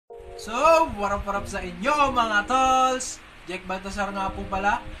So, warap-warap sa inyo mga tolls! Jheck Baltazar nga po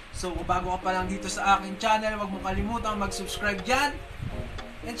pala. So, kung bago ka pa lang dito sa aking channel, huwag mo kalimutang mag-subscribe dyan.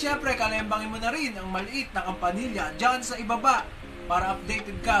 And syempre, kalembangin mo na rin ang maliit na kampanilya dyan sa ibaba para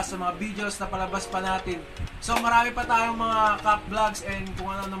updated ka sa mga videos na palabas pa natin. So, marami pa tayong mga cap vlogs and kung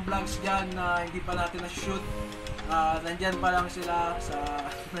ano-anong vlogs dyan na hindi pa natin na-shoot. Nandyan pa lang sila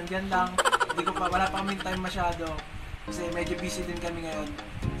nandyan lang. Wala pa kaming time masyado. Kasi medyo busy din kami ngayon.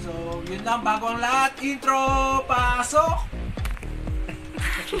 So, yun lang. Bago ang lahat, intro! Pasok!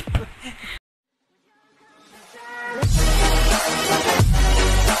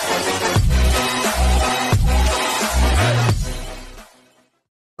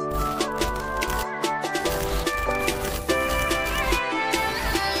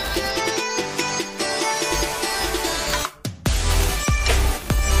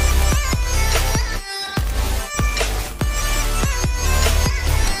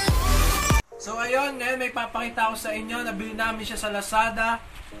 So ayun, ngayon may papakita ko sa inyo. Nabili namin siya sa Lazada.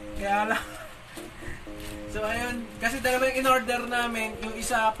 Kaya lang. So ayun, kasi dalawa yung in-order namin. Yung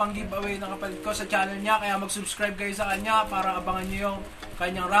isa pang giveaway ng kapatid ko sa channel niya. Kaya mag-subscribe kayo sa kanya para abangan nyo yung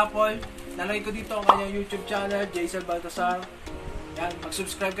kanyang raffle. Nalagay ko dito ang kanyang YouTube channel, Jheck Baltazar. Yan,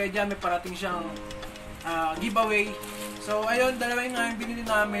 mag-subscribe kayo dyan. May parating siyang giveaway. So ayun, dalawa yung binili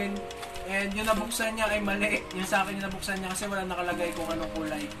namin. And yung nabuksan niya ay mali. Yung sa akin yung nabuksan niya kasi wala nakalagay kung anong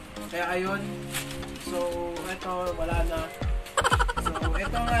kulay. Kaya ayun. So, eto, wala na. So,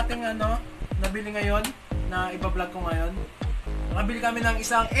 eto ang ating nabili ngayon, na iba-vlog ko ngayon. Nakabili kami ng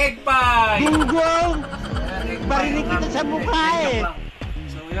isang egg pie! Gunggong! Barinig kita sa mukha eh!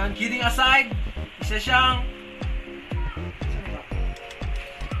 So, yun, kidding aside, isa siyang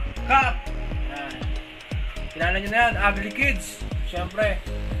cap! Yan. Kilala nyo na yan, Uglykids! Siyempre,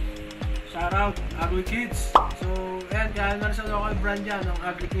 shoutout, Uglykids! So, ayan, kaya na sa local brand yan, ng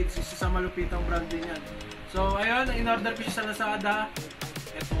Uglykids, isa sa malupitang brand din yan. So, ayun, in-order ko siya sa Lazada.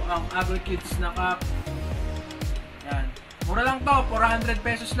 Ito ang Uglykids na cap. Yan. Mura lang to, 400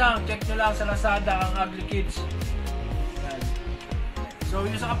 pesos lang. Check nyo lang sa Lazada ang Uglykids. Yan. So,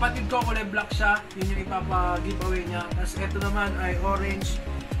 yung sa kapatid ko, kulay black siya. Yun yung ipapa-giveaway niya. Tapos, ito naman ay orange.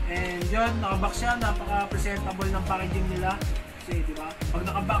 And yun, nakabox siya. Napaka-presentable ng packaging nila. Kasi, di ba? Pag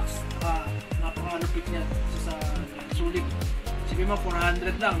nakabox, napaka-lupit niya sa sulit. Sige mo,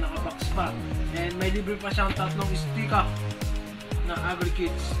 400 lang, nakabox pa. And may libre pa siyang tatlong stika na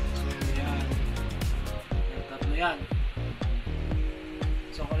Uglykids. So, yan. Yung tatlo yan.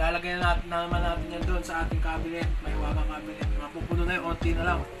 So, kung lalagay naman natin yan doon sa ating cabinet, may huwagang cabinet. Mapupuno na yung onti na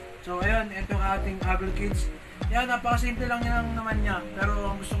lang. So, ayun, ito yung ating Uglykids. Yan, napakasimple lang yan naman niya.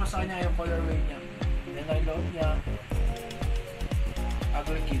 Pero ang gusto ko sa kanya yung colorway niya. Yan ang loob niya.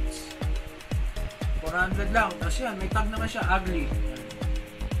 Uglykids. 400 lang. Tapos yan, may tag naman siya, ugly.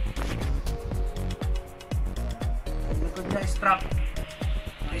 Likod niya, strap.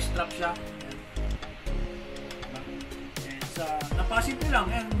 Naka-strap siya. And napakasimple lang.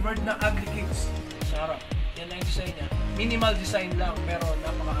 Yan, word na Uglykids. Sarap. Yan lang yung design niya. Minimal design lang, pero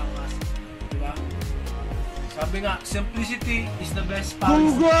napaka-angas. Diba? Sabi nga, simplicity is the best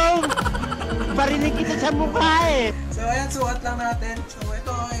policy. Gunggong! Barinig kita sa mukha eh! So ayan, sukat lang natin. So ito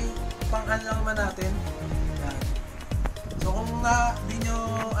ay pang-an lang naman natin. Yan. So kung di nyo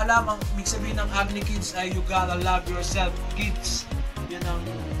alam, ang ibig sabihin ng Uglykids ay you gotta love yourself, kids. Yan ang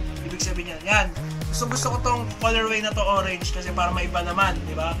ibig sabihin niya. Yan. Gusto ko tong colorway na to orange kasi para maiba naman,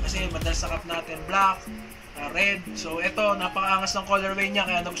 di ba? Kasi madalas sa cup natin black, red. So ito, napakaangas ng colorway niya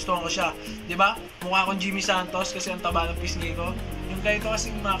kaya nagustuhan ko siya. Di ba? Mukha akong Jimmy Santos kasi ang taba ng pisngi ko. Yung ganito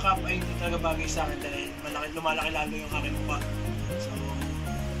kasing mga cup ay hindi talaga bagay sa akin dahil lumalaki lalo yung aking mukha. So,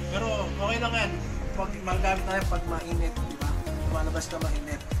 pero okay lang yan. Pag magamit tayo pag mainit, di ba? Lumalabas ka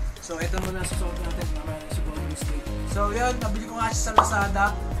mainit. So ito muna susuot natin para siguro yung state. So yun, nabili ko nga siya sa Lazada.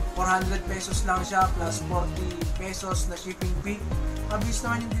 400 pesos lang siya plus 40 pesos na shipping fee. Mabilis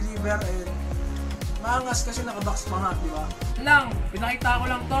naman yung deliver and maangas kasi nakabox pa nga, di ba? Lang, pinakita ko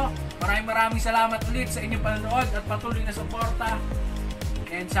lang to. Maraming salamat ulit sa inyong panonood at patuloy na suporta.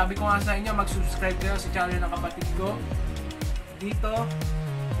 And sabi ko nga sa inyo, mag-subscribe kayo sa channel ng kapatid ko dito.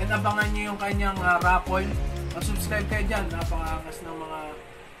 And abangan nyo yung kanyang raffle. Mag-subscribe kayo dyan. Napakaangas ng mga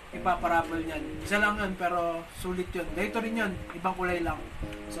ipaparaffle niyan. Isa lang yun, pero sulit yun. Ganito rin yun, ibang kulay lang.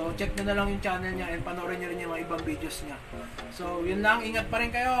 So, check nyo na lang yung channel niya and panoorin nyo rin yung mga ibang videos niya. So, yun lang. Ingat pa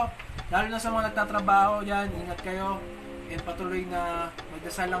rin kayo. Lalo na sa mga nagtatrabaho dyan, ingat kayo. And patuloy na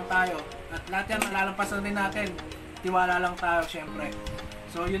magdasal lang tayo. At lahat yan, malalampasan rin natin. Tiwala lang tayo, syempre.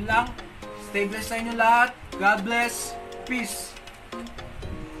 So, yun lang. Stay blessed sa inyo lahat. God bless. Peace.